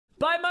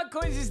Buy MUT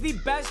Coins is the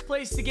best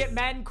place to get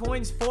Madden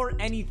coins for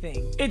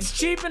anything. It's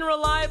cheap and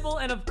reliable,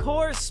 and of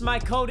course, my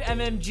code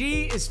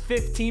MMG is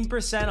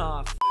 15%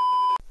 off.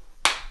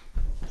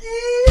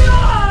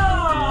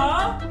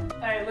 Yeah!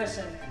 Hey,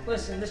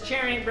 listen, this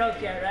chair ain't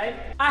broke yet, right?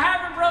 I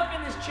haven't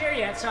broken this chair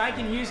yet, so I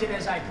can use it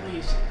as I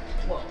please.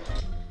 Whoa.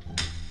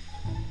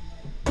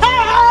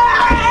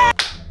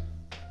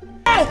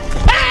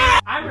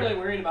 I'm really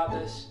worried about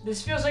this.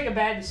 This feels like a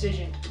bad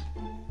decision.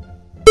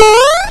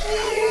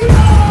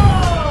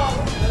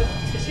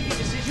 Is it a good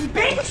decision,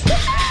 bitch?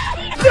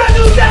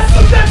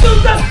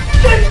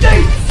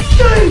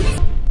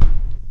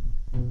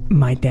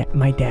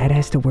 My dad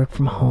has to work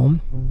from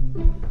home.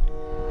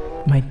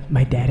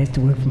 My dad has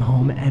to work from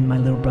home, and my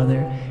little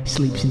brother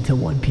sleeps until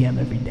 1 p.m.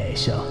 every day,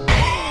 so.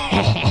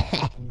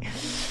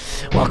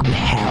 Welcome to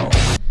hell.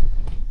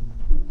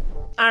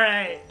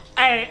 Alright.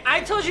 Hey,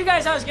 I told you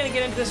guys I was gonna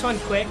get into this one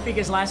quick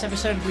because last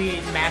episode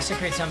we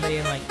massacred somebody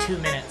in like 2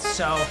 minutes.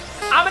 So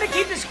I'm gonna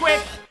keep this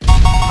quick.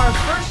 Our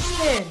first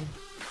spin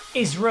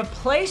is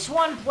replace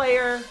one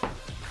player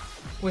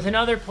with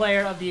another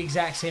player of the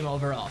exact same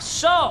overall.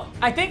 So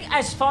I think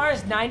as far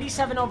as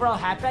 97 overall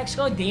halfbacks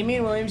go,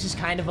 Damian Williams is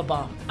kind of a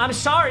bum. I'm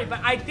sorry, but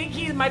I think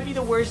he might be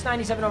the worst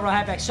 97 overall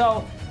halfback.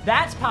 So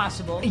that's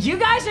possible. You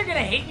guys are gonna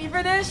hate me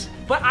for this,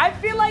 but I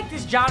feel like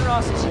this John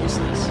Ross is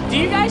useless. Do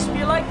you guys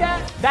feel like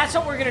that? That's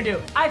what we're gonna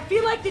do. I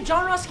feel like the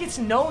John Ross gets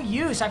no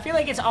use. I feel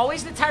like it's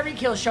always the Tyreek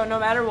Hill show no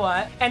matter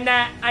what, and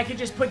that I could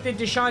just put the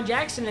Deshaun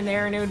Jackson in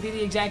there and it would be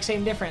the exact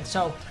same difference.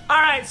 So, all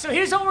right, so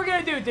here's what we're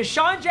gonna do.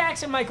 Deshaun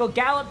Jackson, Michael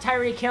Gallup,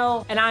 Tyreek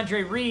Hill, and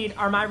Andre Reed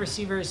are my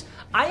receivers.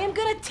 I am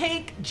gonna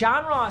take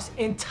John Ross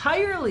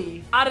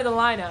entirely out of the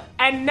lineup,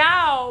 and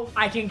now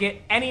I can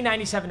get any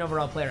 97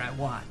 overall player I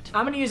want.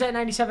 I'm gonna use that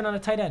 97 on a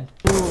tight end.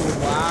 Ooh,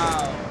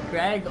 wow.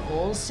 Greg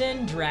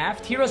Olsen,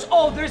 draft heroes.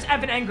 Oh, there's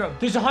Evan Engram.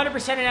 There's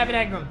 100% an Evan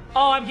Engram.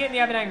 Oh, I'm getting the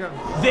Evan Engram.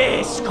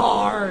 This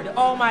card.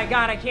 Oh my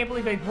God, I can't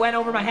believe it went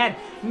over my head.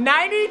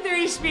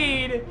 93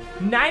 speed,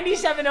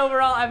 97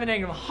 overall Evan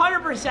Engram.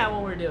 100%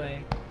 what we're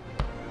doing.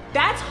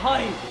 That's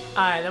hype.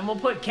 All right, then we'll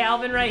put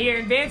Calvin right here.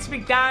 And Vance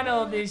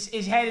McDonald is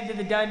headed to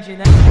the dungeon.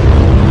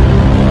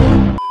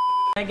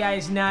 That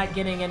guy's not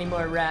getting any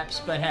more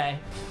reps, but hey,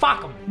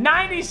 fuck him.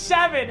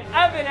 97,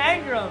 Evan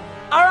Engram.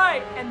 All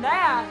right, and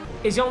that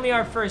is only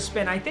our first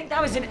spin. I think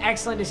that was an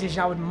excellent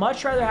decision. I would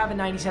much rather have a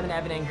 97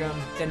 Evan Engram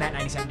than that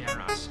 97 John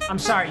Ross. I'm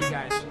sorry, you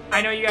guys.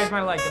 I know you guys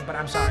might like them, but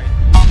I'm sorry.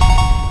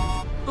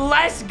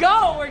 Let's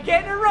go. We're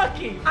getting a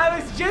rookie. I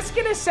was just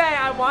going to say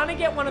I want to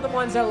get one of the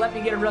ones that let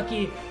me get a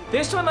rookie.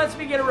 This one lets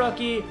me get a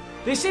rookie.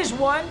 This is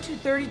 1 to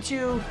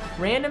 32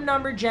 random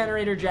number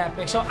generator draft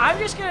pick. So I'm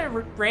just going to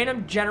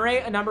random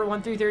generate a number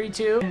 1 through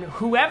 32. And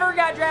whoever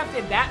got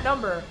drafted that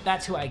number,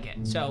 that's who I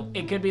get. So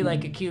it could be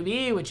like a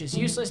QB, which is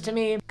useless to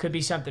me. Could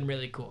be something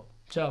really cool.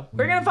 So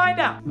we're going to find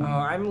out. Oh,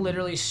 I'm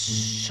literally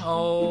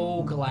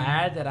so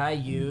glad that I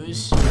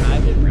use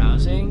private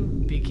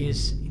browsing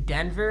because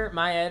Denver,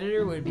 my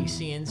editor, would be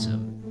seeing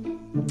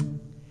some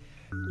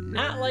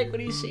not like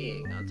what he's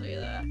seeing. I'll tell you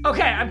that.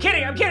 Okay, I'm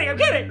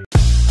kidding.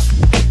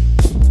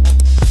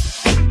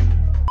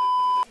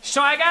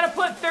 So I gotta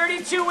put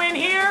 32 in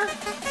here,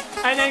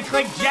 and then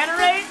click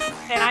generate,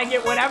 and I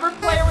get whatever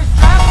player was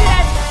drafted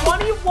at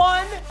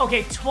 21.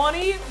 Okay,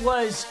 20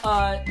 was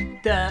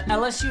the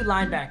LSU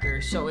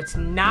linebacker, so it's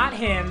not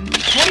him.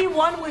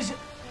 21 was,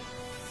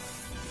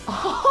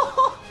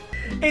 oh,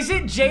 is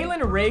it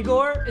Jalen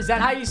Reagor? Is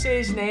that how you say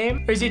his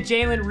name? Or is it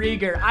Jalen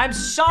Rieger? I'm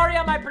sorry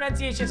on my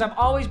pronunciations. I'm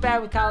always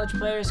bad with college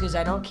players because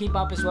I don't keep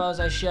up as well as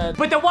I should.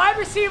 But the wide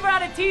receiver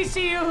out of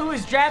TCU who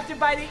was drafted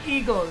by the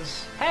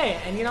Eagles. Hey,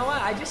 and you know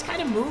what? I just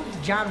kind of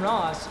moved John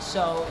Ross,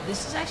 so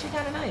this is actually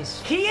kind of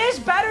nice. He is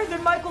better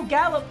than Michael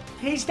Gallup.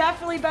 He's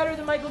definitely better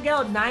than Michael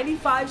Gallup.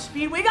 95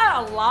 speed. We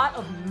got a lot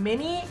of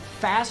mini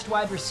fast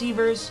wide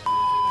receivers.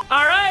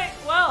 All right,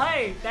 well,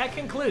 hey, that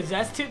concludes.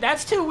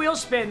 That's two wheel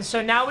spins.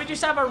 So now we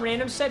just have a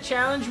random set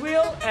challenge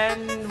wheel,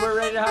 and we're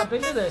ready to hop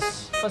into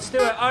this. Let's do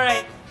it. All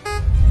right.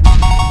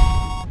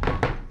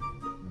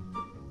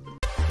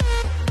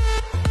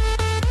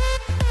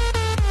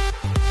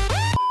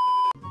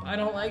 I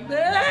don't like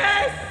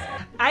this.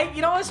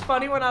 You know what's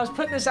funny? When I was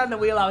putting this on the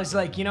wheel, I was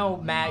like, you know,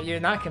 Matt, you're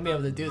not gonna be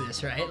able to do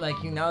this, right?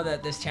 Like, you know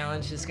that this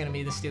challenge is gonna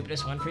be the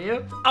stupidest one for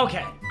you.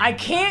 Okay, I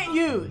can't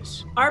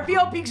use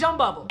RPO peak zone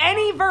bubble.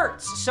 Any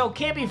verts, so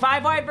can't be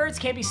 5 wide verts,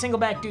 can't be single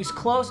back deuce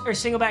close or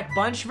single back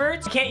bunch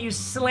verts. I can't use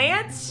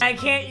slants. I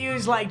can't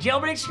use like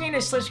jailbreak screen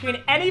or slip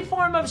screen, any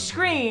form of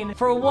screen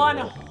for one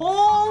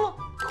whole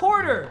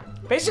quarter.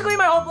 Basically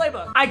my whole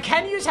playbook. I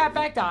can use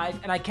halfback dive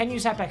and I can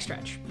use halfback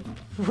stretch,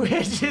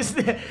 which is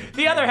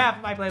the other half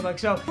of my playbook.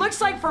 So looks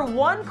like for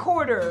one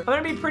quarter, I'm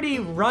gonna be pretty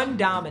run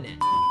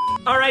dominant.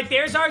 All right,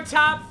 there's our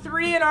top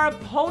 3 and our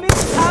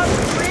opponent's top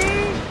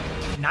 3.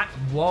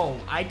 Whoa,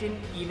 I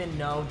didn't even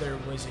know there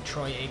was a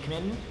Troy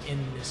Aikman in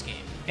this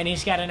game. And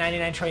he's got a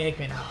 99 Troy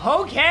Aikman.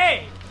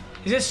 Okay,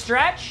 is this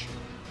stretch?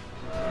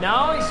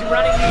 No, he's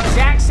running the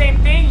exact same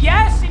thing.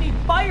 Yes, and he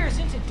fires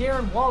into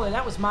Darren Waller.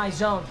 That was my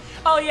zone.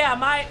 Oh yeah,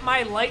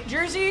 my light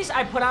jerseys,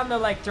 I put on the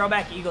like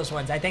throwback Eagles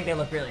ones. I think they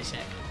look really sick.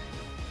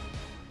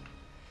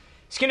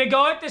 He's gonna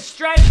go at the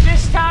stretch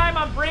this time.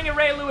 I'm bringing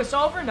Ray Lewis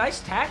over. Nice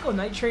tackle.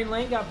 Night Train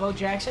Lane got Bo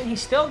Jackson. He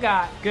still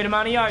got good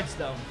amount of yards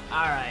though.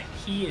 All right,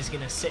 he is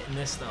gonna sit in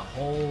this the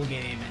whole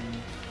game, and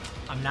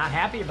I'm not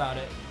happy about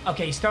it.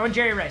 Okay, he's throwing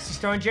Jerry Rice. He's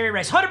throwing Jerry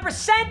Rice.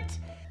 100%.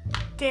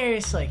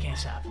 Darius Slay can't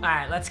stop. All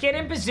right, let's get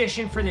in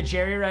position for the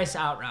Jerry Rice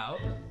out route.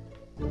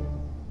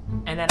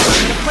 And then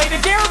I'm gonna play the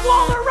Darren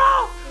Waller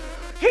route.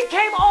 He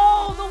came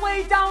all the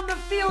way down the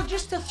field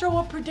just to throw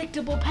a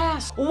predictable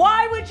pass.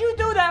 Why would you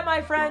do that,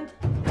 my friend?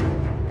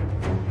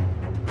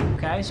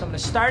 Okay, so I'm gonna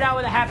start out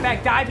with a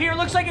halfback dive here.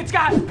 Looks like it's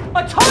got a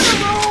ton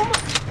of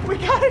room. We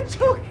got a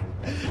juke.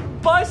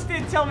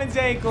 Busted Tillman's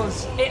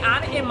ankles.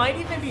 It might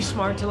even be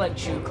smart to like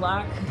chew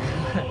clock.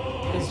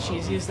 As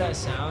cheesy as that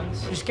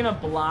sounds. Just gonna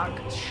block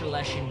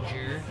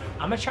Schlesinger.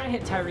 I'm gonna try and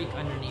hit Tyreek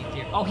underneath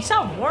here. Oh, he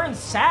saw Warren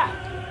sack.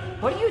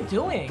 What are you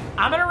doing?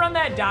 I'm gonna run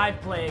that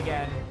dive play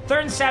again.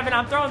 3rd and 7.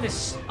 I'm throwing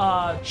this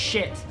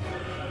shit.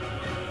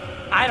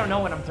 I don't know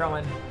what I'm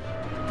throwing.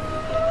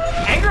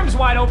 Ingram's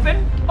wide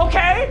open.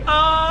 Okay.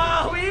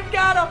 We've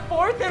got a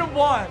 4th and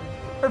 1.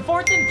 Or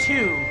 4th and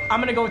 2. I'm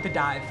gonna go with the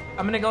dive.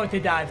 I'm gonna go with the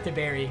dive to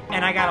Barry.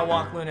 And I gotta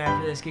walk Luna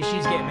after this because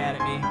she's getting mad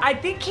at me. I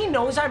think he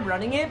knows I'm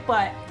running it,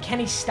 but can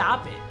he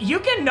stop it? You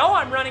can know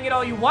I'm running it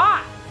all you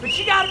want, but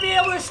you gotta be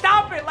able to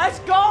stop it. Let's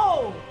go.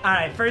 All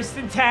right, 1st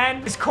and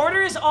 10. This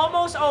quarter is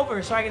almost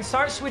over, so I can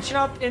start switching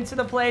up into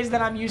the plays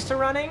that I'm used to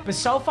running. But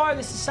so far,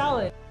 this is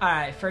solid. All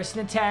right, 1st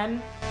and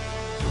 10.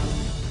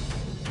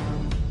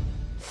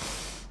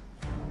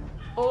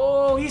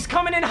 Oh, he's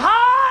coming in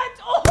hot.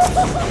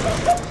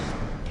 Oh.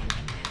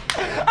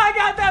 I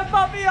got that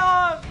puppy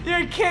off.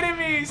 You're kidding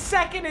me.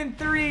 2nd and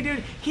 3,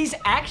 dude. He's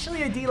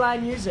actually a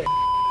D-line user.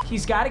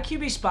 He's got a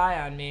QB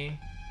spy on me.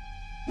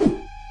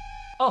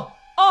 Oh,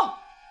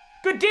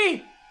 good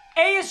D.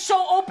 A is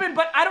so open,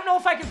 but I don't know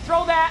if I can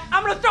throw that.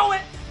 I'm gonna throw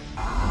it.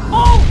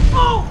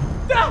 Oh,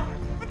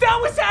 that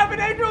was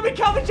happening. Ingram and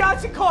Calvin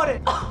Johnson caught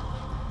it.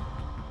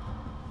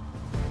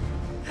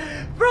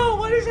 Bro,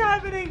 what is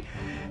happening?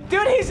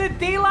 Dude, he's a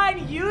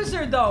D-line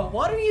user, though.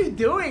 What are you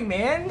doing,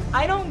 man?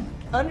 I don't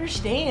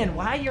understand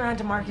why you're on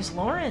DeMarcus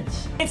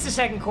Lawrence. It's the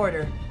 2nd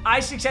quarter. I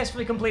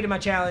successfully completed my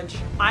challenge.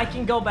 I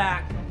can go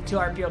back to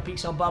RPO Peak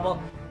Zone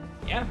bubble.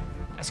 Yeah,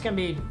 that's gonna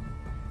be...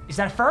 Is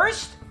that a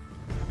 1st?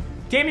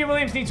 Damian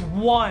Williams needs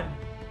 1.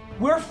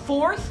 We're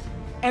 4th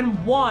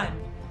and 1.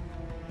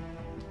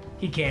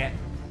 He can't.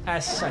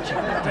 That's such a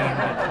damn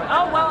good point.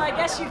 Oh, well, I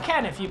guess you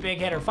can if you big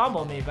hit or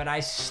fumble me, but I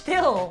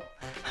still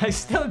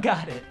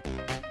got it.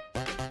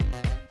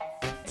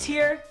 It's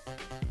here.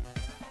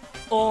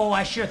 Oh,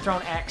 I should have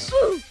thrown X.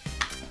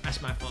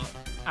 That's my fault.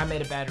 I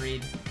made a bad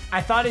read.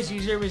 I thought his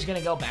user was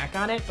gonna go back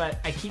on it, but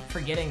I keep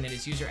forgetting that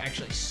his user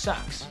actually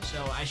sucks.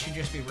 So I should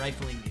just be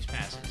rifling these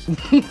passes.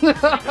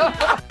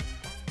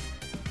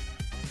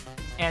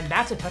 And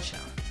that's a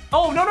touchdown.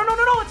 Oh, no,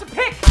 it's a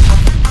pick.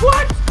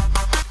 What?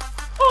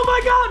 Oh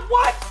my God,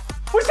 what?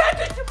 Was that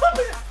the...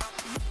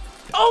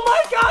 Oh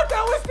my God,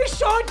 that was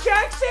Deshaun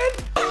Jackson?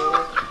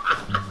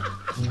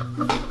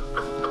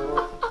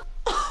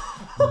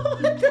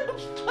 What the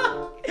fuck?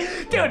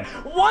 Dude,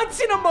 once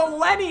in a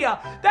millennia.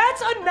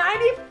 That's a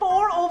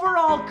 94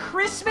 overall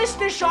Christmas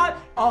Deshaun.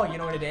 Oh, you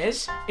know what it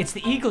is? It's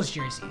the Eagles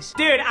jerseys.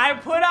 Dude, I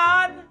put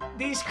on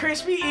these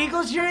crispy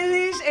Eagles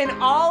jerseys and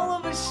all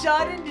of a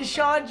sudden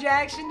Deshaun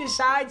Jackson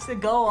decides to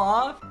go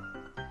off.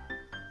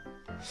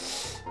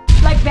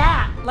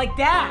 Like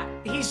that.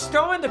 He's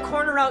throwing the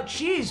corner out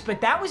cheese,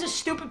 but that was a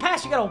stupid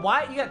pass. You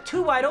got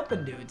 2 wide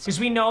open dudes. Because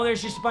we know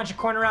there's just a bunch of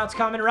corner routes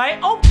coming, right?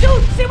 Oh,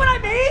 dude, see what I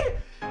mean?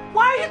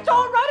 Why are you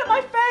throwing right at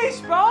my face,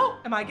 bro?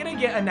 Am I gonna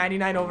get a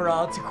 99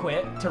 overall to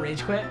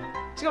rage quit?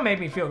 It's gonna make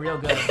me feel real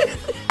good.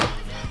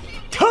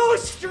 2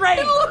 straight.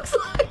 It looks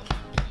like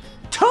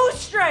 2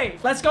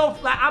 straight. Let's go.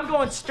 I'm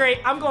going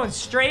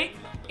straight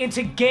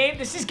into game.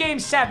 This is game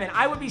 7.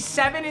 I would be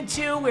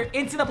 7-2. We're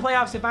into the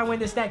playoffs if I win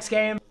this next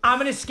game. I'm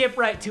gonna skip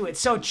right to it.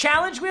 So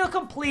challenge wheel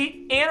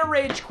complete and a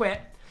rage quit,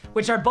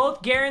 which are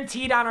both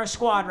guaranteed on our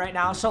squad right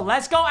now. So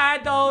let's go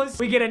add those.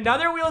 We get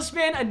another wheel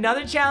spin,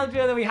 another challenge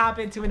wheel, then we hop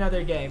into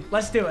another game.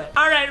 Let's do it.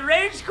 All right,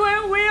 rage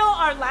quit wheel.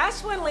 Our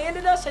last one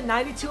landed us a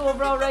 92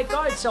 overall right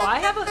guard. So I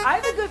have a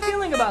good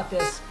feeling about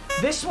this.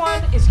 This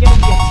one is gonna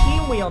be a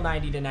team wheel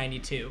 90 to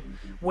 92,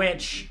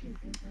 which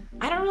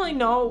I don't really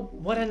know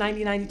what a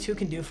 90-92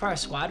 can do for our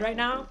squad right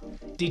now.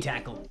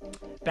 D-tackle.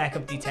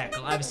 Backup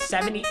D-tackle. I have a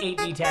 78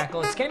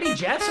 D-tackle. It's gonna be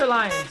Jets or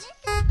Lions?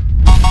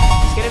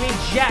 It's gonna be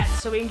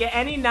Jets, so we can get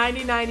any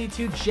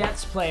 90-92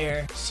 Jets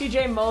player.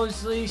 CJ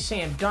Mosley,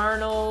 Sam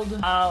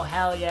Darnold. Oh,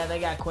 hell yeah, they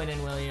got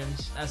Quinnen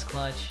Williams. That's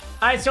clutch.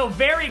 All right, so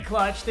very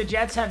clutch. The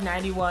Jets have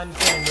 91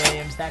 Quinnen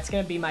Williams. That's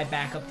gonna be my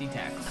backup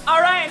D-tackle.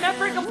 All right, and then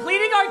for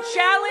completing our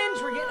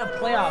challenge, we're getting a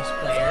playoffs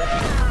player.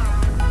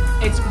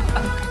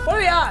 What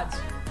are the odds?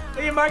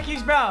 Look at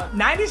Marquise Brown,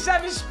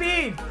 97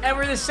 speed, and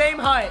we're the same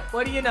height.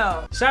 What do you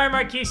know? Sorry,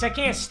 Marquise, I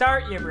can't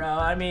start you, bro.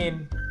 I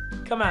mean,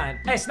 come on.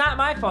 It's not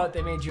my fault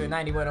they made you a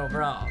 91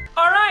 overall.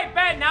 All right,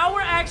 Ben, now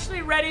we're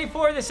actually ready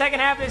for the second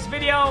half of this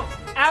video.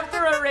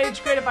 After a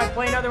rage quit, if I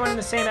play another one in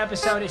the same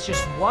episode, it's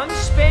just one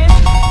spin,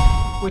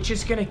 which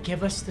is gonna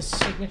give us the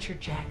signature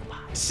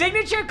jackpot.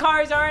 Signature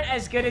cards aren't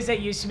as good as they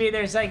used to be.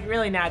 There's like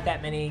really not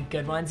that many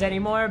good ones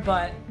anymore,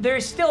 but they're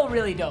still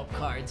really dope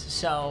cards,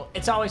 so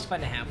it's always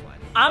fun to have one.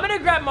 I'm gonna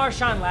grab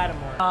Marshawn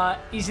Lattimore.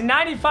 He's a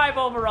 95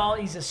 overall.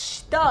 He's a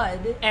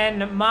stud.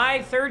 And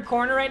my third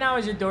corner right now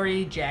is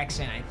Adoree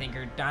Jackson, I think,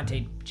 or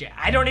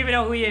I don't even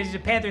know who he is. He's a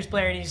Panthers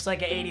player, and he's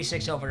like an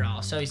 86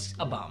 overall, so he's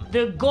a bum.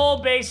 The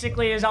goal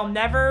basically is I'll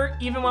never,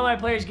 even when my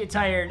players get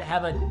tired,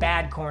 have a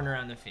bad corner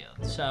on the field.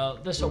 So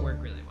this will work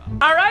really well.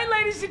 All right,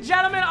 ladies and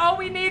gentlemen, all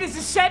we need is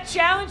a set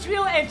challenge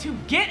wheel and to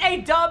get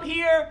a dub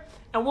here,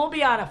 and we'll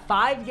be on a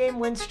 5-game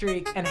win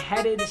streak and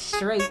headed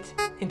straight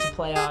into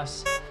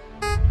playoffs.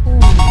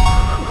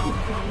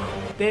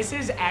 This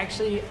is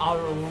actually a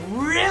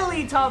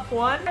really tough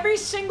one. Every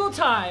single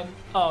time,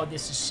 oh,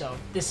 this is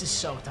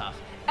so tough.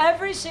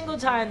 Every single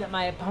time that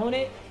my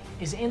opponent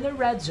is in the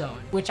red zone,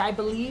 which I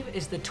believe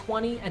is the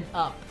 20 and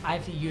up, I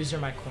have to use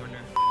my corner.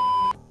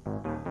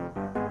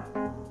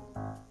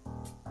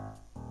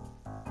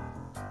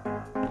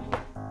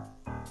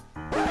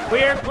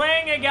 We are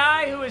playing a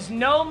guy who has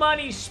no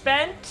money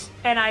spent,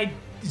 and I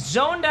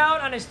zoned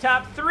out on his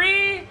top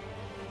 3.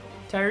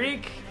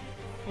 Tyreek,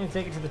 I'm gonna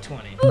take it to the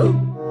 20.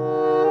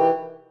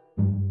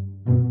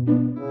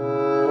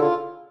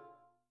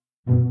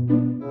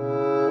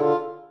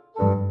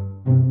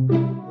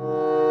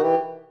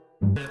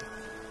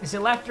 Is it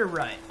left or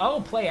right?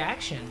 Oh, play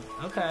action.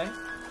 Okay.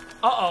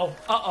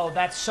 Uh-oh,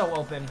 that's so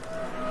open.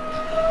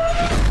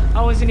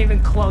 I wasn't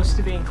even close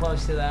to being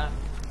close to that.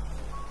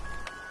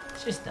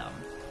 It's just dumb.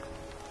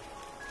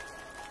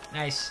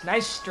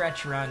 Nice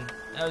stretch run.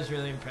 That was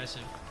really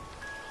impressive.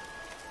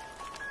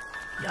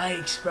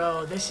 Yikes,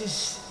 bro. This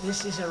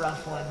is a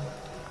rough one.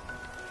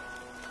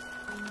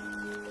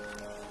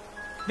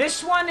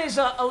 This one is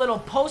a little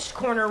post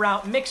corner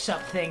route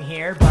mix-up thing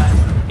here, but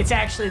it's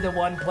actually the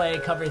one play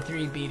cover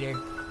 3 beater.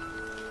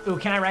 Ooh,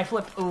 can I right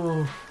flip?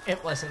 Ooh,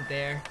 it wasn't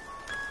there.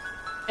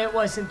 It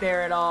wasn't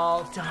there at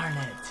all. Darn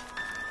it.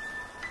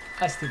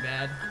 That's too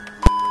bad.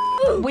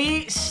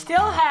 We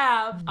still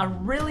have a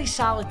really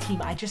solid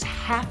team. I just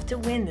have to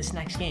win this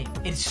next game.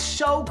 It's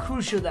so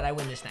crucial that I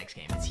win this next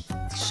game. It's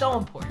so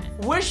important.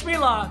 Wish me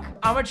luck.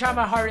 I'm gonna try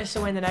my hardest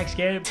to win the next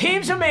game.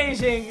 Team's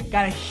amazing.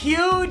 Got a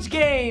huge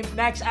game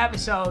next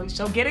episode,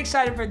 so get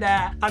excited for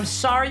that. I'm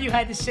sorry you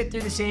had to sit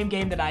through the same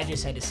game that I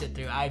just had to sit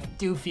through. I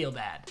do feel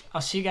bad. I'll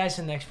see you guys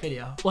in the next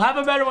video. We'll have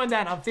a better one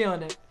then. I'm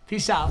feeling it.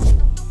 Peace out.